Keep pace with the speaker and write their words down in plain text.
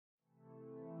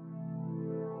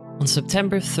On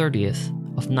September 30th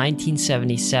of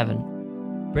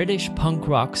 1977, British punk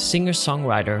rock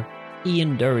singer-songwriter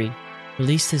Ian Dury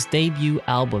released his debut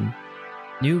album,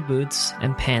 New Boots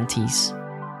and Panties.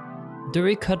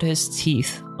 Dury cut his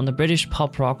teeth on the British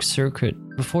pop rock circuit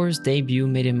before his debut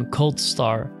made him a cult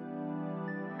star.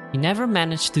 He never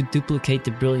managed to duplicate the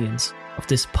brilliance of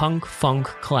this punk-funk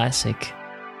classic,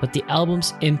 but the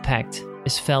album's impact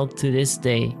is felt to this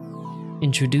day,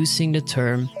 introducing the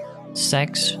term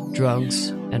sex,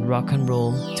 drugs, and rock and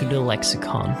roll to the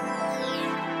lexicon.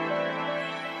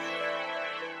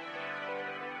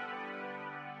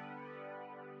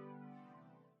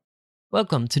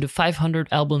 Welcome to the 500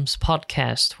 Albums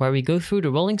podcast, where we go through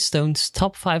the Rolling Stones'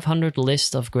 top 500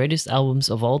 list of greatest albums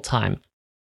of all time,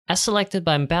 as selected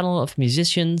by a panel of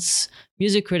musicians,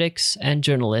 music critics, and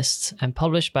journalists, and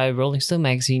published by Rolling Stone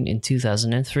magazine in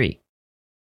 2003.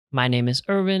 My name is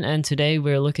Erwin, and today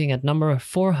we're looking at number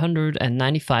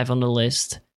 495 on the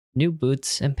list, New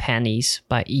Boots and Panties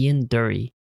by Ian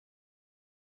Dury.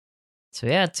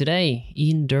 So today,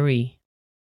 Ian Dury,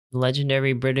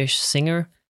 legendary British singer.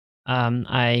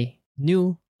 I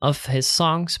knew of his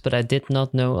songs, but I did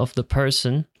not know of the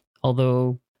person,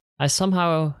 although I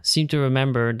somehow seem to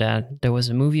remember that there was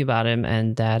a movie about him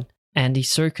and that Andy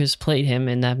Serkis played him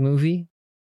in that movie.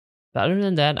 But other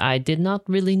than that, I did not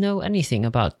really know anything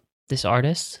about this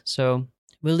artist, so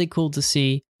really cool to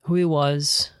see who he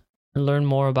was and learn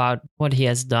more about what he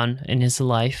has done in his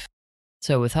life.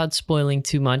 So without spoiling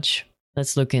too much,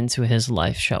 let's look into his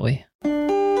life, shall we?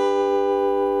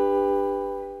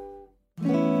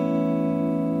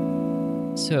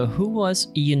 So who was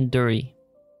Ian Dury?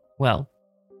 Well,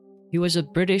 he was a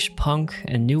British punk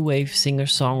and new wave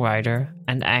singer-songwriter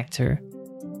and actor,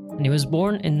 and he was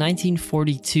born in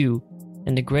 1942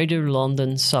 in the Greater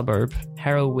London suburb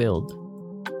Harrow Weald.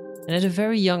 And at a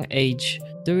very young age,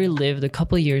 Dury lived a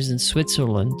couple years in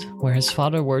Switzerland, where his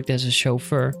father worked as a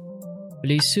chauffeur, but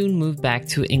he soon moved back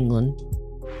to England.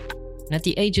 And at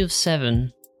the age of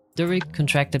 7, Dury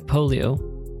contracted polio,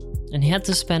 and he had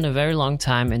to spend a very long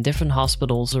time in different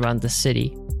hospitals around the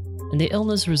city. And the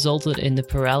illness resulted in the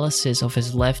paralysis of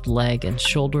his left leg and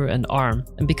shoulder and arm,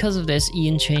 and because of this,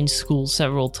 Ian changed schools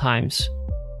several times.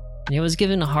 And he was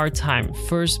given a hard time,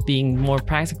 first being more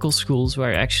practical schools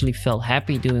where he actually felt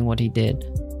happy doing what he did,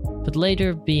 but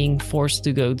later being forced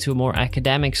to go to a more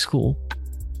academic school.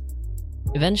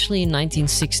 Eventually in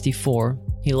 1964,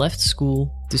 he left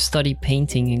school to study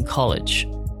painting in college.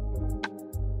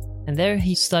 And there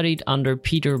he studied under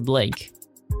Peter Blake,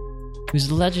 who's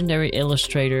a legendary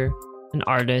illustrator and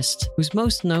artist who's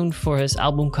most known for his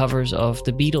album covers of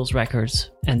the Beatles records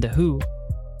and The Who,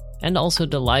 and also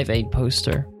the Live Aid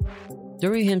poster.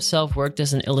 Dury himself worked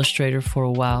as an illustrator for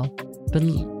a while, but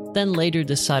then later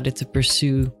decided to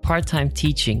pursue part-time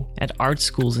teaching at art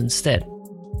schools instead.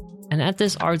 And at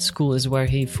this art school is where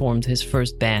he formed his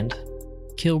first band,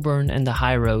 Kilburn and the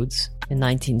High Roads, in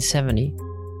 1970.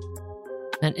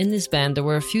 And in this band there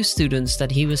were a few students that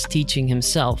he was teaching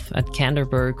himself at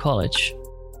Canterbury College.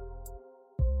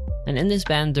 And in this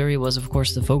band Dury was of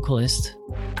course the vocalist,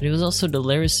 but he was also the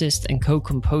lyricist and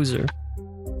co-composer.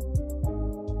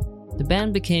 The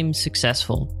band became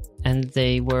successful, and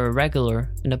they were a regular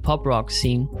in the pop rock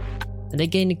scene, and they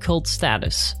gained a cult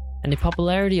status. And the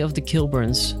popularity of the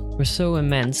Kilburns were so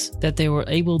immense that they were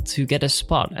able to get a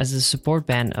spot as the support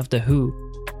band of The Who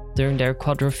during their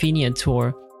Quadrophenia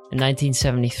tour in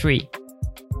 1973.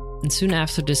 And soon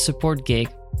after this support gig,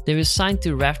 they were signed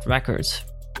to Raft Records,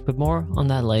 but more on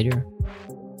that later.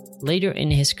 Later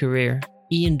in his career,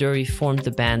 Ian Dury formed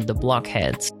the band The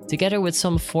Blockheads, together with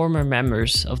some former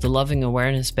members of the Loving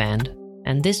Awareness band,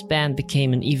 and this band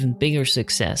became an even bigger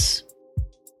success.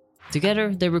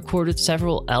 Together, they recorded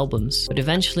several albums, but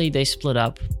eventually they split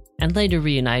up, and later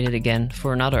reunited again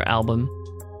for another album,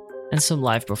 and some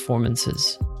live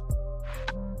performances.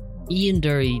 Ian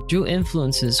Dury drew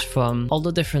influences from all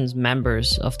the different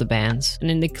members of the bands,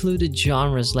 and it included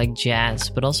genres like jazz,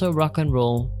 but also rock and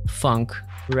roll, funk,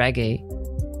 reggae,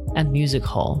 and music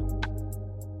hall.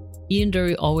 Ian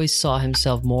Dury always saw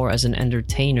himself more as an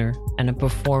entertainer and a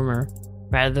performer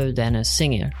rather than a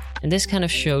singer, and this kind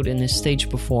of showed in his stage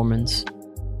performance,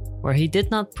 where he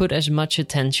did not put as much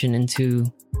attention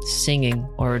into singing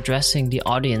or addressing the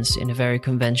audience in a very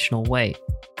conventional way.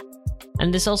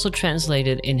 And this also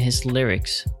translated in his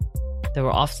lyrics. They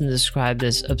were often described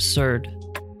as absurd,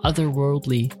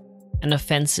 otherworldly, and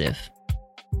offensive.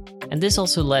 And this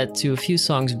also led to a few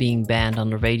songs being banned on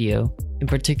the radio, in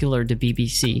particular the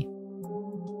BBC.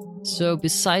 So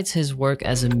besides his work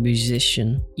as a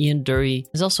musician, Ian Dury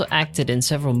has also acted in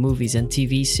several movies and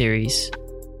TV series,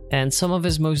 and some of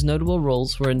his most notable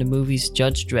roles were in the movies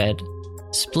Judge Dredd,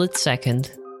 Split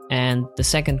Second, and the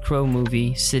second Crow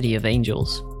movie, City of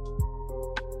Angels.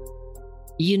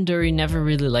 Ian Dury never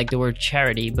really liked the word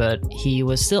charity, but he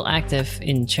was still active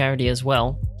in charity as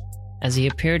well, as he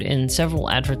appeared in several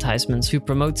advertisements to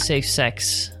promote safe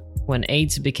sex when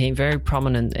AIDS became very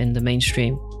prominent in the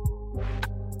mainstream.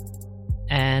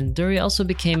 And Dury also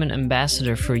became an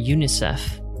ambassador for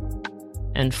UNICEF.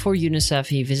 And for UNICEF,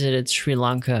 he visited Sri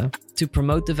Lanka to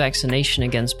promote the vaccination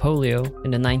against polio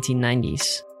in the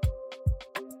 1990s.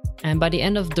 And by the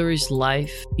end of Dury's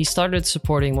life, he started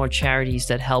supporting more charities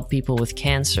that help people with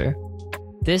cancer.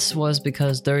 This was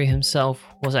because Dury himself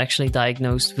was actually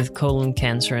diagnosed with colon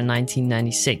cancer in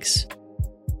 1996.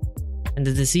 And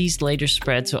the disease later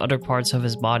spread to other parts of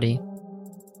his body,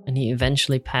 and he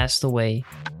eventually passed away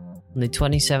on the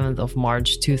 27th of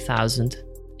March 2000,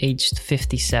 aged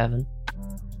 57.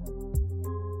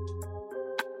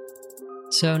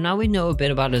 So now we know a bit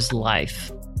about his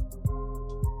life.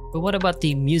 But what about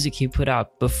the music he put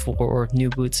out before New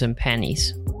Boots and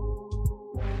Panties?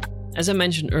 As I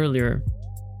mentioned earlier,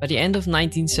 by the end of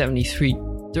 1973,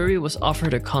 Dury was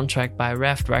offered a contract by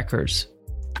Raft Records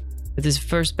with his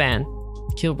first band,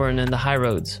 Kilburn and the High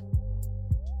Roads,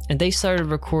 and they started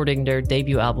recording their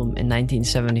debut album in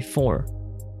 1974.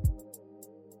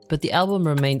 But the album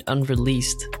remained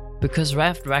unreleased because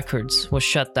Raft Records was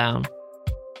shut down.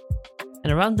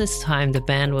 And around this time, the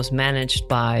band was managed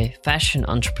by fashion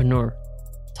entrepreneur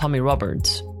Tommy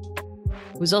Roberts,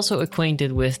 who was also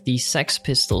acquainted with the Sex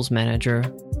Pistols manager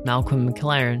Malcolm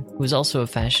McLaren, who was also a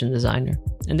fashion designer.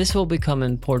 And this will become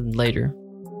important later.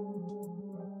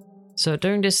 So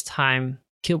during this time,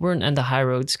 Kilburn and the High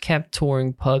Roads kept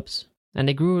touring pubs, and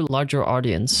they grew a larger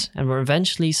audience and were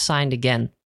eventually signed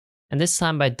again, and this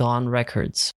time by Dawn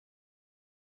Records.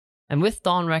 And with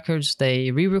Dawn Records, they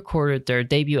re-recorded their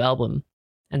debut album,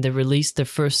 and they released their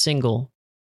first single,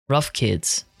 Rough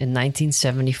Kids, in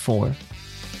 1974.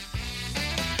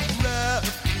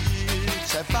 Rough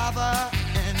kids that bother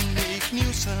and make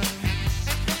nuisance.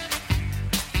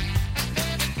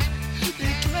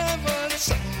 They climb on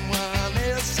someone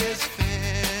else's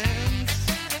fence.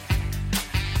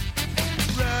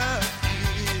 Rough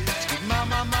kids give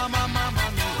mama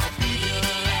no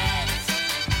obedience.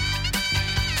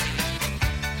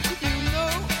 You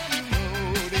know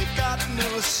they've got no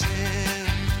sense.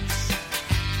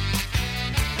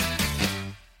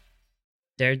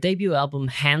 Their debut album,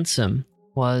 Handsome,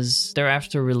 was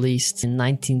thereafter released in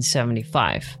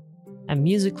 1975. And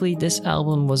musically, this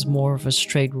album was more of a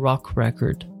straight rock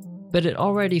record, but it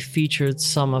already featured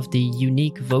some of the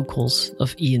unique vocals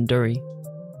of Ian Dury.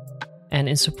 And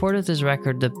in support of this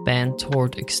record, the band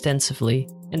toured extensively,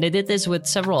 and they did this with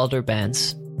several other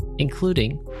bands,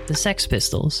 including the Sex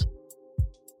Pistols.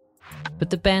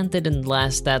 But the band didn't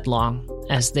last that long,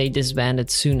 as they disbanded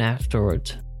soon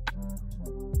afterward.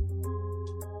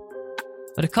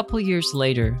 But a couple years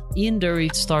later, Ian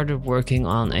Dury started working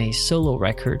on a solo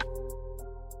record.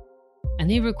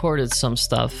 And he recorded some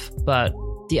stuff, but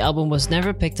the album was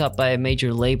never picked up by a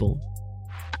major label.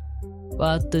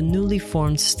 But the newly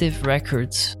formed Stiff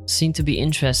Records seemed to be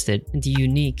interested in the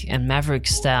unique and maverick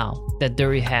style that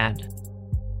Dury had.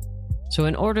 So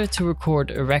in order to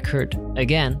record a record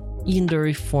again, Ian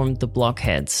Dury formed the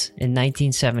Blockheads in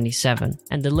 1977,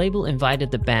 and the label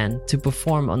invited the band to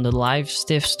perform on the live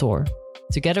Stiff tour,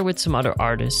 together with some other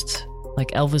artists like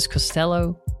Elvis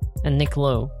Costello and Nick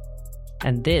Lowe.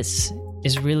 And this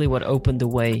is really what opened the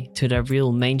way to their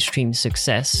real mainstream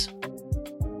success.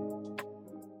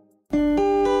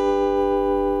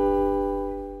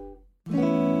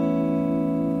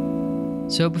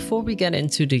 So before we get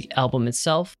into the album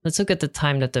itself, let's look at the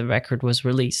time that the record was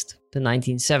released, the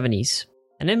 1970s.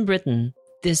 And in Britain,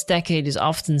 this decade is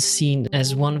often seen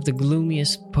as one of the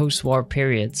gloomiest post-war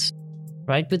periods,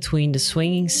 right between the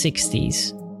swinging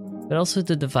 60s, but also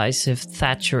the divisive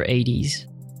Thatcher 80s.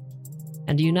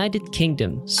 And the United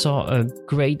Kingdom saw a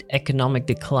great economic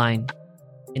decline,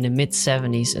 in the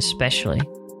mid-70s especially.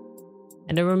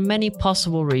 And there were many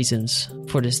possible reasons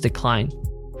for this decline.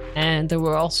 And there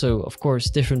were also, of course,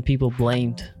 different people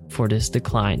blamed for this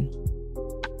decline,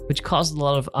 which caused a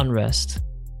lot of unrest.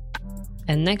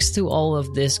 And next to all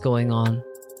of this going on,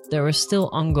 there was still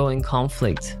ongoing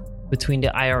conflict between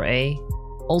the IRA,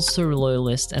 Ulster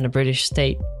Loyalists, and the British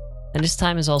state, and this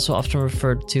time is also often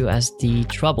referred to as the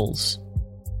Troubles.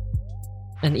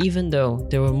 And even though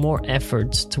there were more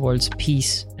efforts towards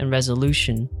peace and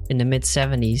resolution in the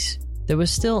mid-70s, there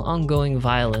was still ongoing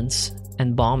violence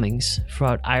and bombings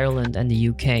throughout Ireland and the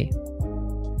UK.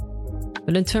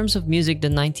 But in terms of music, the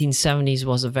 1970s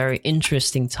was a very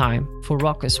interesting time, for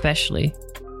rock especially,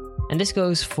 And this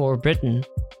goes for Britain,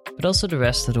 but also the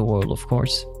rest of the world, of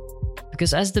course.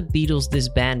 Because as the Beatles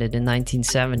disbanded in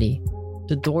 1970,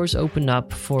 the doors opened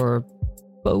up for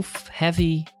both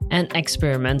heavy and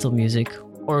experimental music,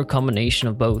 or a combination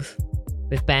of both,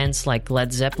 with bands like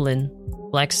Led Zeppelin,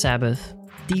 Black Sabbath,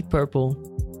 Deep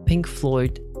Purple, Pink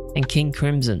Floyd, and King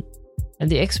Crimson. And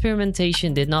the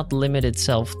experimentation did not limit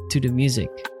itself to the music.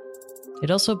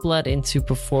 It also bled into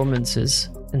performances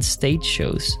and stage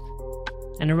shows.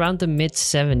 And around the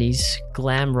mid-70s,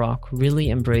 glam rock really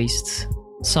embraced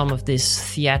some of these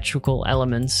theatrical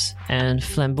elements and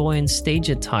flamboyant stage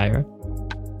attire,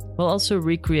 while also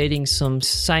recreating some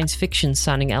science fiction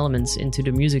sounding elements into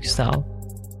the music style.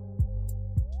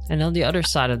 And on the other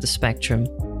side of the spectrum,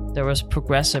 there was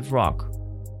progressive rock,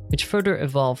 which further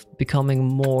evolved, becoming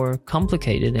more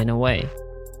complicated in a way.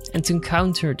 And to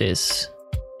counter this,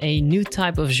 a new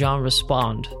type of genre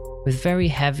spawned, with very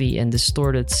heavy and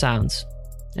distorted sounds.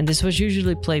 And this was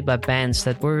usually played by bands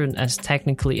that weren't as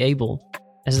technically able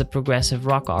as the progressive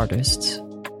rock artists.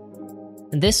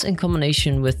 And this, in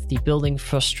combination with the building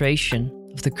frustration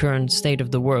of the current state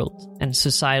of the world and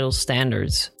societal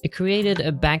standards, it created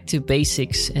a back to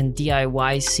basics and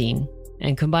DIY scene,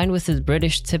 and combined with the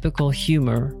British typical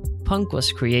humor, punk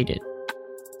was created.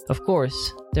 Of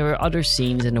course, there were other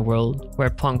scenes in the world where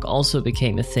punk also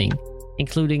became a thing,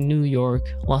 including New York,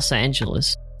 Los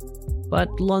Angeles.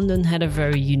 But London had a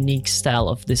very unique style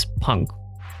of this punk.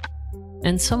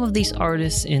 And some of these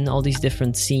artists in all these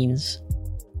different scenes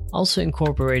also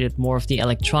incorporated more of the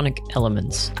electronic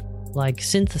elements, like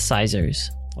synthesizers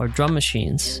or drum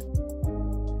machines.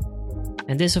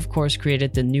 And this of course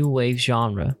created the new wave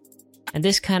genre. And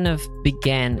this kind of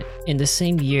began in the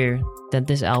same year that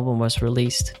this album was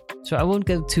released, so I won't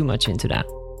go too much into that.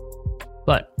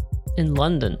 But in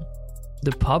London,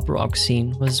 the pop rock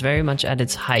scene was very much at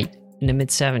its height in the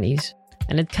mid-70s,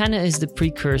 and it kinda is the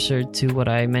precursor to what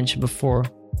I mentioned before,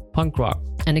 punk rock.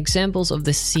 And examples of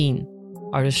this scene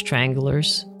are the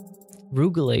Stranglers,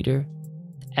 Rugulator,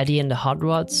 Eddie and the Hot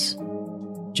Rods,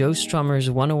 Joe Strummer's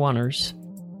 101ers,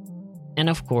 and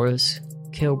of course,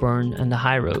 Kilburn and the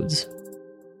High Roads.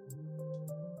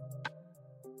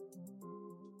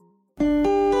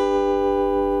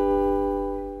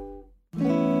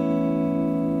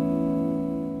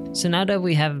 So now that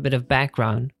we have a bit of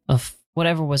background of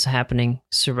whatever was happening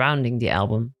surrounding the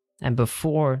album and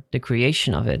before the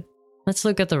creation of it, let's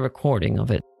look at the recording of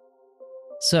it.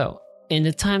 So, in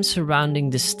the time surrounding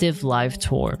the Stiff Live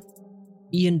tour,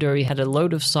 Ian Dury had a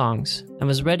load of songs and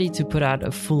was ready to put out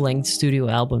a full-length studio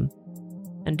album.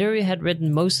 And Dury had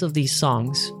written most of these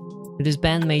songs with his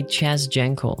bandmate Chas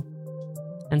Jankel,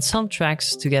 and some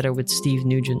tracks together with Steve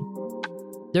Nugent.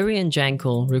 Dury and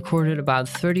Jankel recorded about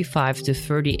 35 to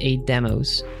 38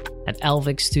 demos at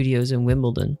Alvik Studios in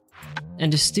Wimbledon,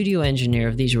 and the studio engineer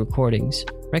of these recordings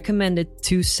recommended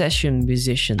two session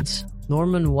musicians,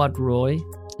 Norman Watt Roy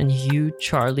and Hugh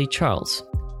Charlie Charles,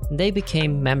 and they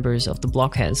became members of the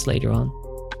Blockheads later on.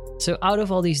 So out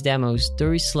of all these demos,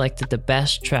 Dury selected the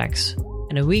best tracks,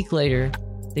 and a week later,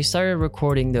 they started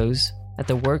recording those at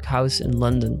the Workhouse in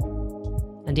London.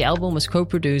 And the album was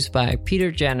co-produced by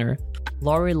Peter Jenner,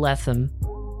 Laurie Latham,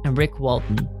 and Rick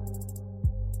Walton.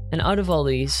 And out of all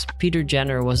these, Peter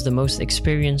Jenner was the most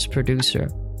experienced producer,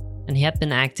 and he had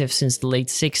been active since the late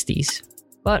 60s.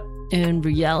 But in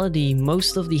reality,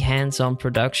 most of the hands-on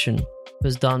production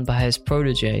was done by his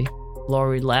protege,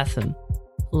 Laurie Latham.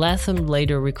 Latham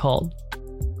later recalled,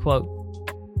 quote,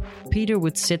 "Peter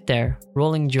would sit there,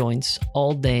 rolling joints,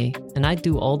 all day, and I'd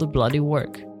do all the bloody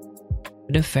work.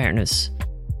 But in fairness,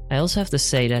 I also have to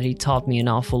say that he taught me an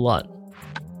awful lot.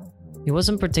 He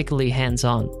wasn't particularly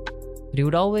hands-on, but he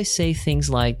would always say things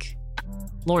like,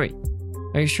 'Laurie,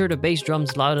 are you sure the bass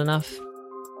drum's loud enough?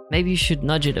 Maybe you should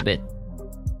nudge it a bit.'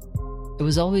 It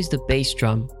was always the bass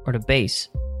drum or the bass.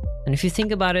 And if you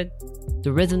think about it,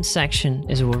 the rhythm section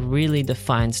is what really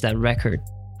defines that record."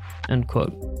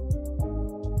 Unquote.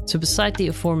 So beside the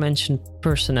aforementioned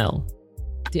personnel,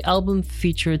 the album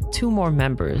featured two more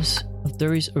members of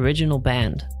Dury's original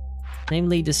band,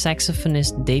 namely the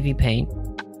saxophonist Davy Payne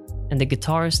and the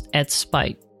guitarist Ed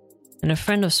Spite, and a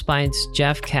friend of Spite's,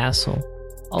 Jeff Castle,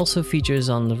 also features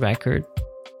on the record,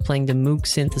 playing the Moog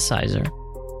synthesizer.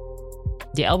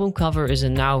 The album cover is a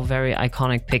now very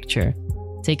iconic picture,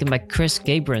 taken by Chris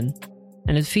Gabrin,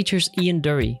 and it features Ian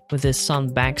Dury with his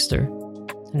son Baxter,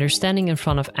 and they're standing in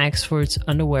front of Axford's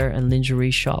underwear and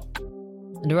lingerie shop.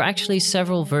 And there were actually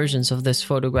several versions of this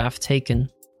photograph taken,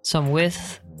 some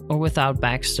with or without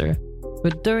Baxter,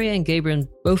 but Dury and Gabrin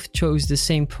both chose the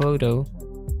same photo,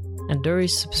 and Dury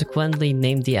subsequently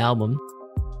named the album.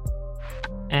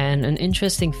 And an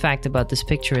interesting fact about this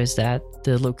picture is that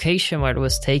the location where it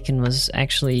was taken was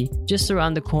actually just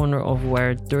around the corner of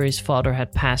where Dury's father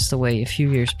had passed away a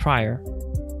few years prior.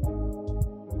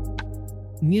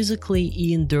 Musically,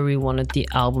 Ian Dury wanted the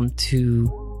album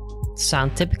to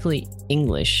sound typically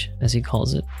English, as he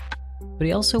calls it, but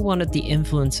he also wanted the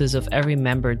influences of every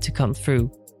member to come through.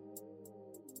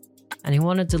 And he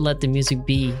wanted to let the music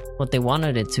be what they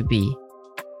wanted it to be.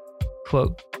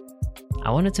 Quote, "I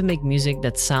wanted to make music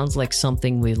that sounds like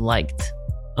something we liked,"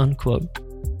 unquote.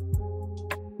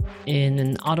 In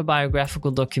an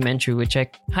autobiographical documentary, which I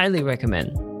highly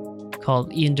recommend,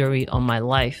 called Ian Dury on My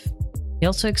Life, he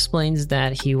also explains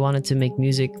that he wanted to make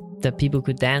music that people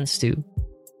could dance to.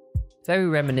 Very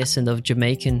reminiscent of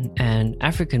Jamaican and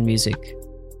African music,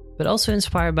 but also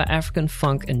inspired by African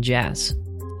funk and jazz.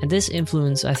 And this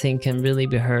influence, I think, can really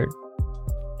be heard,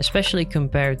 especially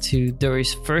compared to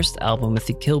Dury's first album with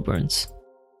the Kilburns.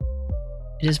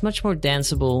 It is much more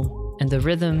danceable, and the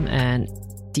rhythm and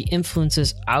the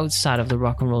influences outside of the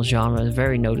rock and roll genre is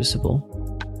very noticeable.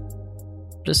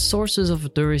 The sources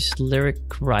of Dury's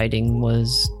lyric writing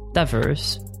was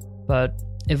diverse, but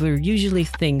it were usually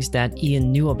things that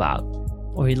Ian knew about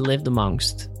or he lived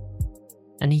amongst.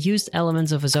 And he used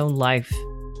elements of his own life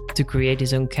to create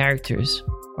his own characters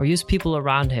or use people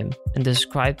around him and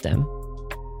describe them.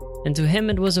 And to him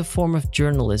it was a form of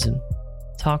journalism,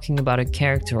 talking about a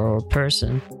character or a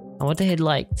person and what they had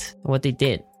liked and what they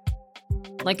did.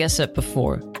 Like I said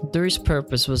before, Dury's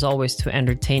purpose was always to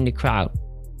entertain the crowd.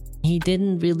 He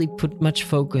didn't really put much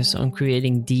focus on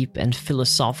creating deep and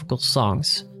philosophical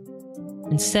songs.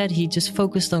 Instead, he just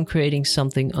focused on creating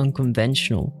something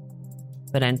unconventional,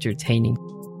 but entertaining.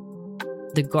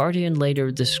 The Guardian later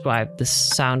described the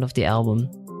sound of the album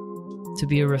to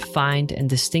be a refined and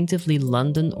distinctively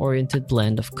London-oriented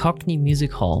blend of Cockney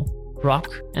music hall, rock,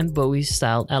 and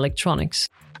Bowie-styled electronics.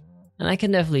 And I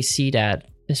can definitely see that,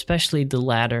 especially the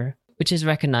latter, which is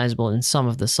recognizable in some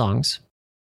of the songs.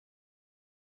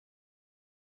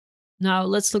 Now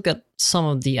let's look at some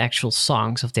of the actual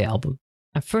songs of the album.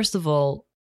 And first of all,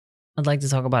 I'd like to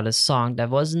talk about a song that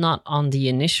was not on the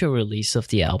initial release of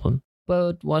the album,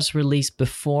 but was released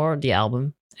before the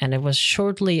album, and it was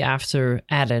shortly after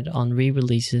added on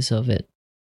re-releases of it.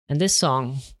 And this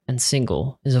song and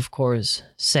single is of course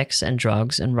Sex and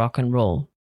Drugs and Rock and Roll.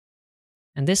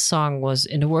 And this song was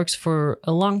in the works for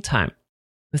a long time,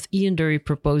 with Ian Dury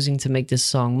proposing to make this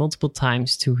song multiple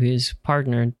times to his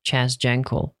partner Chas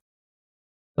Jankel.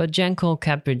 But Jankel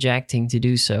kept rejecting to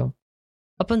do so,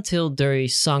 up until Dury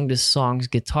sung the song's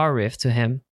guitar riff to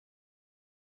him.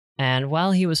 And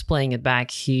while he was playing it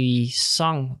back, he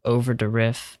sung over the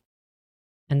riff.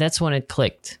 And that's when it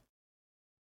clicked.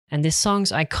 And this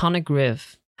song's iconic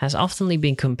riff has often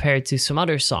been compared to some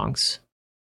other songs,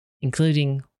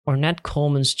 including Ornette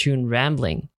Coleman's tune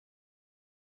Rambling,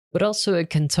 but also a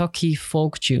Kentucky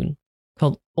folk tune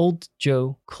called Old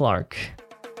Joe Clark.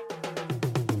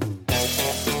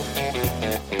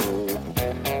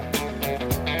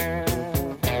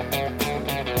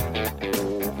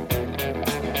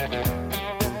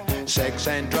 Sex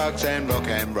and drugs and rock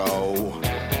and roll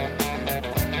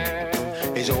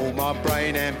is all my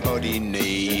brain and body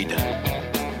need.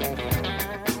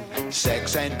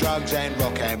 Sex and drugs and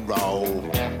rock and roll,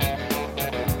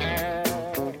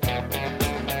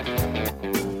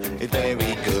 it's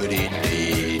very good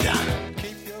indeed.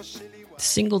 The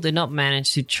single did not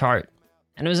manage to chart,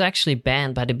 and it was actually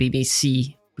banned by the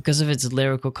BBC because of its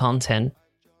lyrical content.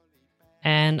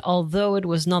 And although it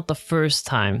was not the first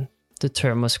time the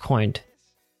term was coined,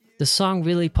 the song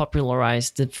really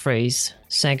popularized the phrase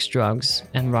sex, drugs,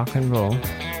 and rock and roll.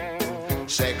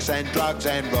 Sex and drugs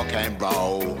and rock and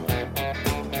roll.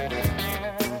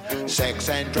 Sex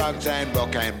and drugs and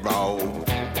rock and roll.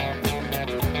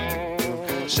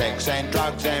 Sex and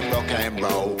drugs and rock and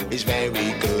roll is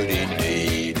very good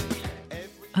indeed.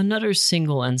 Another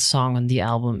single and song on the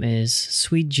album is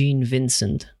Sweet Gene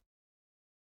Vincent.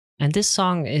 And this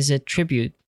song is a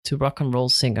tribute to rock and roll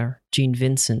singer Gene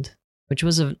Vincent, which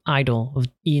was an idol of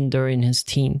Ian Dury in his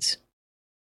teens.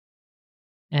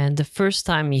 And the first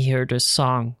time he heard a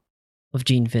song of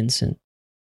Gene Vincent,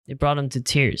 it brought him to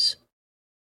tears.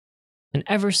 And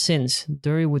ever since,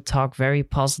 Dury would talk very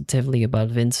positively about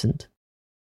Vincent.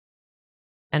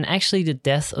 And actually, the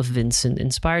death of Vincent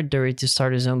inspired Dury to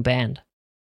start his own band,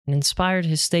 and inspired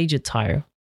his stage attire.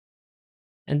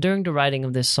 And during the writing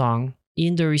of this song,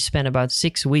 Ian Dury spent about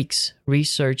 6 weeks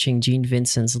researching Gene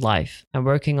Vincent's life and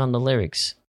working on the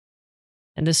lyrics.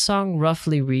 And the song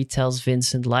roughly retells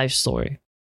Vincent's life story,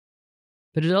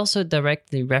 but it also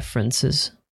directly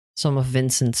references some of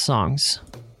Vincent's songs.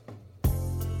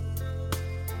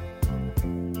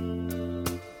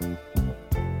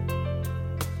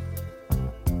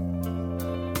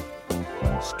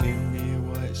 Skinny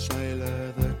white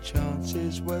sailor, the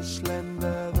chances were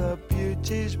slender, the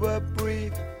beauties were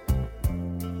brief.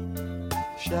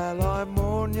 Shall I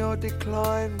mourn your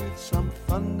decline with some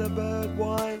Thunderbird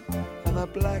wine and a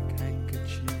black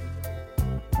handkerchief?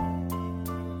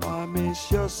 I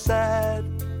miss your sad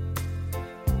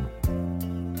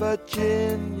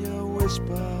Virginia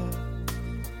whisper.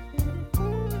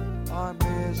 I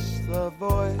miss the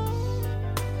voice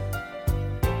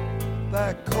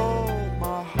that called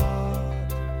my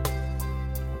heart.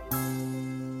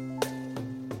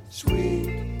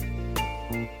 Sweet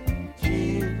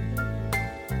Jean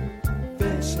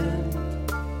Vincent.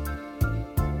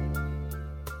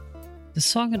 The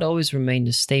song had always remained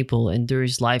a staple in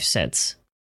Dury's live sets,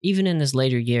 even in his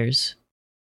later years.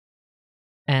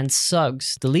 And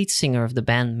Suggs, the lead singer of the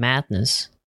band Madness,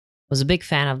 was a big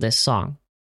fan of this song.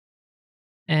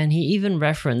 And he even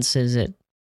references it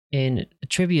in a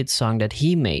tribute song that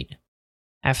he made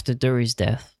after Dury's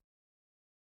death.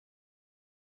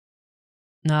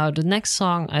 Now, the next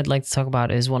song I'd like to talk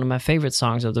about is one of my favorite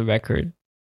songs of the record,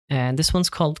 and this one's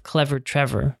called Clever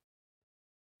Trevor.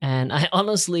 And I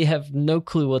honestly have no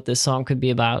clue what this song could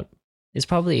be about. It's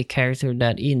probably a character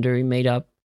that Ian Dury made up,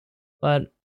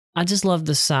 but I just love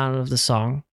the sound of the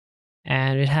song,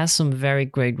 and it has some very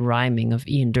great rhyming of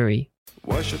Ian Dury.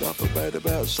 Why should I feel bad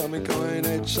about something going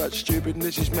ahead? Such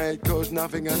stupidness is mad, cause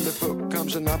nothing underfoot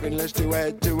comes to nothing less to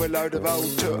add to a load of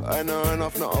old toot. And on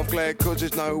off, not off glad, cause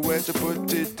there's nowhere to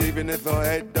put it. Even if I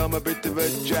had, I'm a bit of a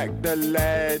Jack the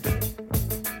Lad.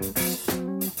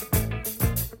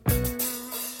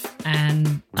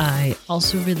 And I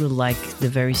also really like the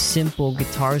very simple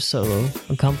guitar solo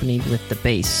accompanied with the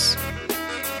bass.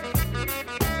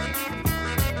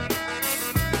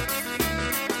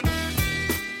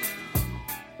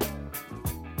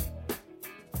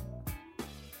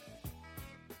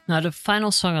 Now, the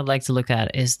final song I'd like to look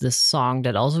at is the song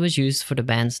that also was used for the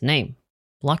band's name,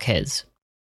 Blockheads.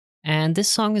 And this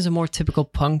song is a more typical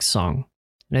punk song,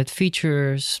 and it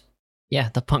features,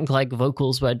 the punk-like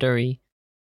vocals by Dury.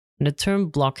 And the term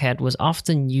blockhead was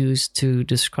often used to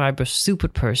describe a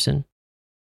stupid person.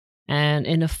 And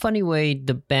in a funny way,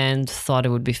 the band thought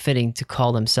it would be fitting to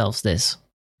call themselves this.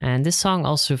 And this song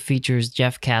also features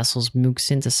Jeff Castle's Moog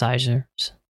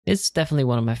synthesizers. It's definitely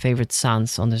one of my favorite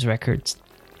sounds on this record.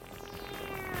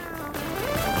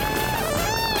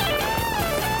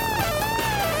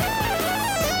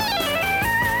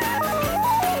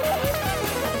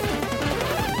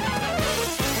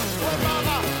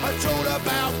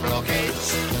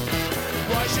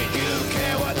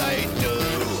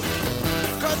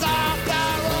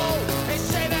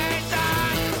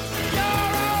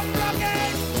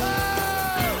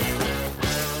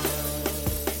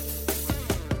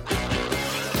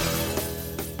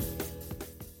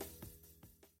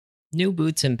 New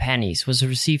Boots and Panties was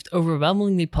received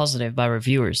overwhelmingly positive by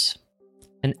reviewers,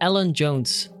 and Alan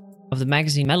Jones of the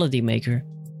magazine Melody Maker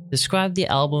described the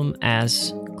album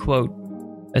as, quote,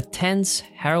 a tense,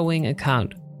 harrowing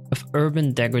account of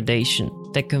urban degradation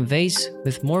that conveys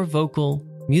with more vocal,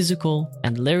 musical,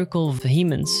 and lyrical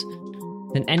vehemence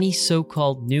than any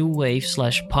so-called new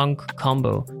wave/punk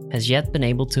combo has yet been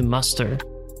able to muster.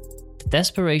 The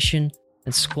desperation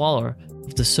and squalor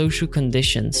of the social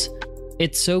conditions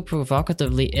it so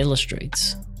provocatively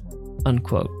illustrates,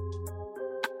 unquote.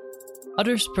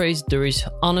 Others praised Dury's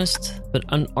honest but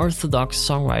unorthodox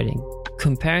songwriting,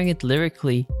 comparing it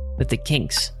lyrically with the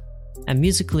Kinks and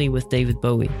musically with David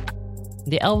Bowie.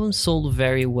 The album sold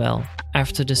very well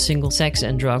after the single Sex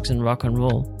and Drugs and Rock and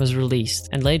Roll was released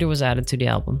and later was added to the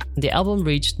album. The album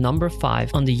reached number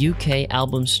 5 on the UK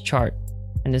albums chart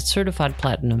and it's certified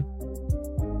platinum.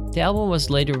 The album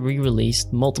was later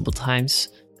re-released multiple times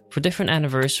for different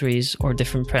anniversaries or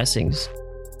different pressings.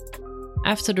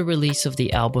 After the release of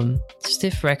the album,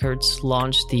 Stiff Records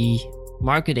launched the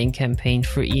marketing campaign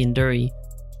for Ian Dury,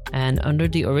 and under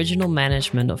the original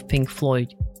management of Pink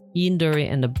Floyd, Ian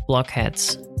Dury and the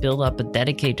Blockheads built up a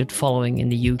dedicated following in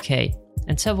the UK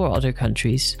and several other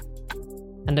countries.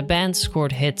 And the band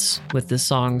scored hits with the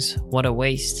songs What a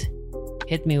Waste,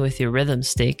 Hit Me With Your Rhythm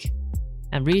Stick,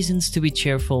 and Reasons to Be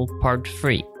Cheerful Part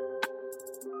 3.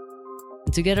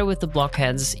 And together with the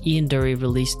Blockheads, Ian Dury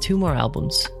released 2 more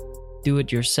albums, Do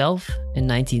It Yourself in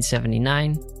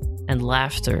 1979 and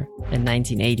Laughter in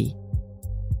 1980.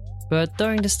 But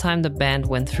during this time the band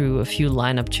went through a few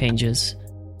lineup changes,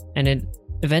 and it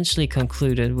eventually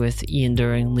concluded with Ian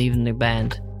Dury leaving the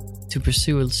band to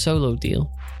pursue a solo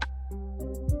deal.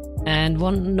 And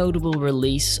one notable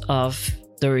release of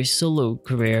Dury's solo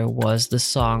career was the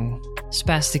song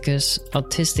Spasticus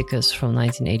Autisticus from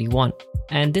 1981.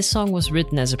 And this song was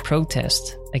written as a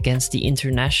protest against the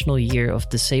International Year of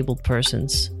Disabled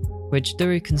Persons, which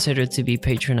Dury considered to be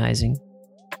patronizing.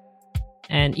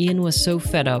 And Ian was so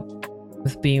fed up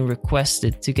with being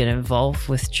requested to get involved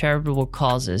with charitable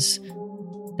causes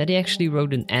that he actually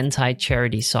wrote an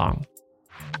anti-charity song.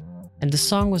 And the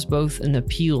song was both an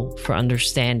appeal for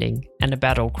understanding and a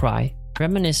battle cry,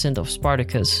 reminiscent of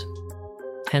Spartacus,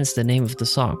 hence the name of the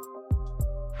song.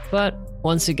 But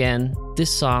once again,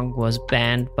 this song was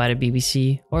banned by the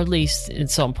BBC, or at least in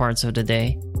some parts of the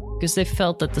day, because they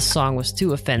felt that the song was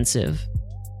too offensive.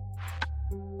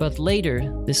 But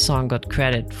later, this song got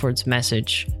credit for its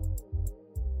message,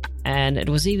 and it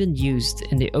was even used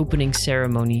in the opening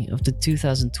ceremony of the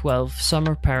 2012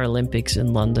 Summer Paralympics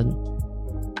in London.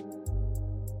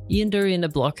 Ian Dury and the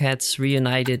Blockheads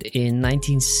reunited in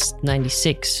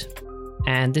 1996,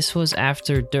 and this was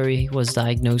after Dury was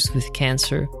diagnosed with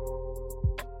cancer.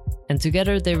 And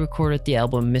together they recorded the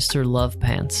album Mr. Love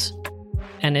Pants,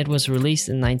 and it was released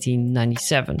in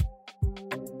 1997.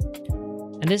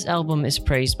 And this album is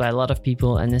praised by a lot of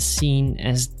people and is seen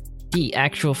as the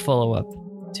actual follow-up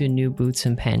to New Boots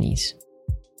and Panties.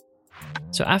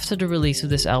 So after the release of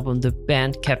this album, the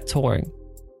band kept touring,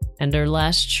 and their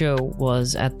last show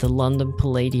was at the London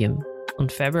Palladium on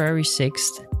February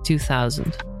 6th,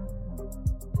 2000.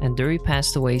 And Dury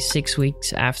passed away 6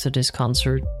 weeks after this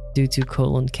concert due to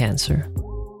colon cancer.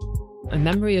 In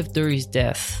memory of Dury's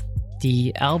death,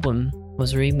 the album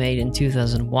was remade in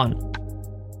 2001,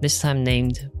 this time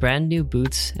named Brand New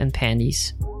Boots and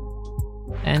Panties.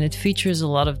 And it features a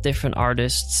lot of different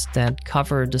artists that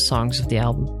cover the songs of the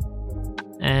album.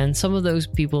 And some of those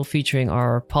people featuring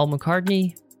are Paul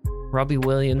McCartney, Robbie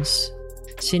Williams,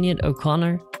 Sinead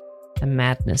O'Connor, and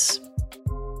Madness.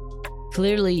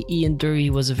 Clearly, Ian Dury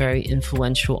was a very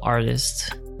influential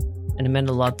artist, and it meant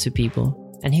a lot to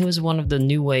people. And he was one of the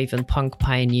new wave and punk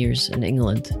pioneers in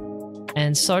England.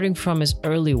 And starting from his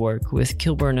early work with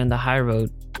Kilburn and the High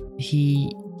Road,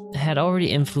 he had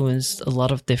already influenced a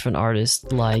lot of different artists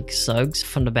like Suggs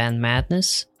from the band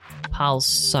Madness, Paul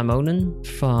Simonon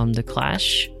from The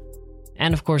Clash,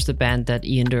 and of course the band that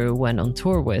Ian Dury went on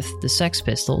tour with, the Sex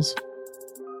Pistols.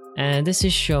 And this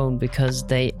is shown because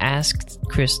they asked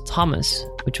Chris Thomas,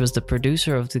 which was the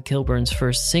producer of the Kilburns'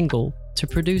 first single, to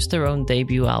produce their own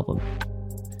debut album.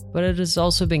 But it has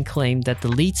also been claimed that the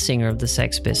lead singer of the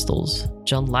Sex Pistols,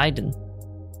 John Lydon,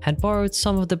 had borrowed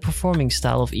some of the performing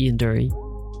style of Ian Dury,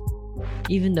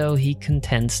 even though he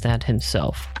contends that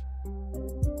himself.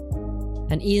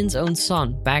 And Ian's own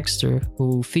son, Baxter,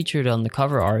 who featured on the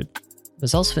cover art,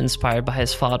 was also inspired by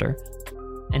his father,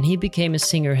 and he became a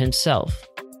singer himself.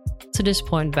 To this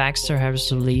point, Baxter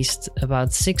has released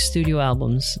about 6 studio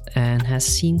albums and has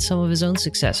seen some of his own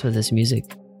success with his music.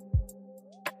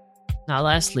 Now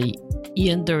lastly,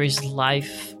 Ian Dury's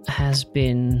life has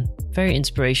been very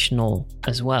inspirational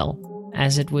as well,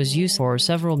 as it was used for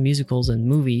several musicals and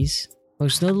movies,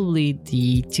 most notably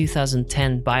the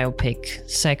 2010 biopic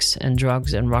Sex and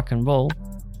Drugs and Rock and Roll,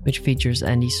 which features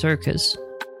Andy Serkis,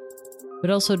 but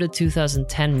also the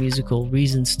 2010 musical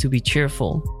Reasons to Be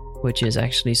Cheerful, which is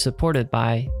actually supported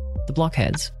by the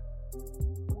Blockheads.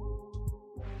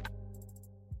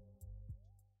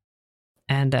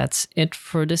 And that's it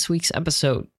for this week's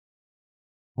episode.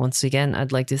 Once again,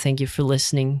 I'd like to thank you for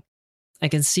listening. I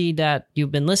can see that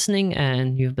you've been listening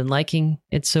and you've been liking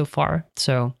it so far,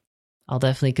 so I'll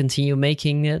definitely continue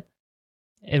making it.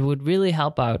 It would really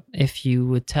help out if you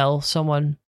would tell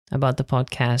someone about the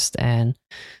podcast, and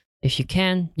if you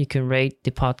can rate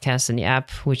the podcast in the app,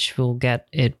 which will get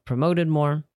it promoted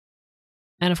more.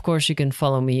 And of course, you can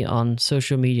follow me on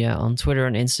social media on Twitter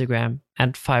and Instagram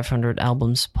at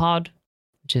 500albumspod,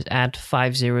 which is at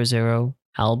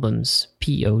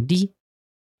 500albumspod.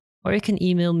 Or you can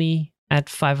email me at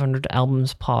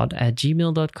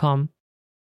 500albumspod@gmail.com.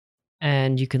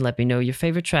 And you can let me know your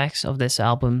favorite tracks of this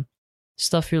album,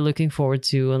 stuff you're looking forward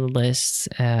to on the list,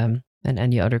 and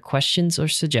any other questions or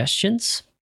suggestions.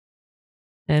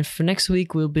 And for next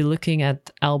week, we'll be looking at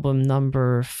album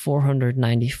number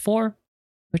 494,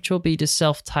 which will be the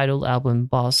self-titled album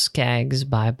Boss Skaggs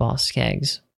by Boss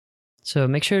Skaggs. So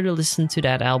make sure to listen to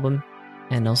that album,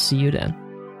 and I'll see you then.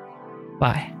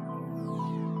 Bye.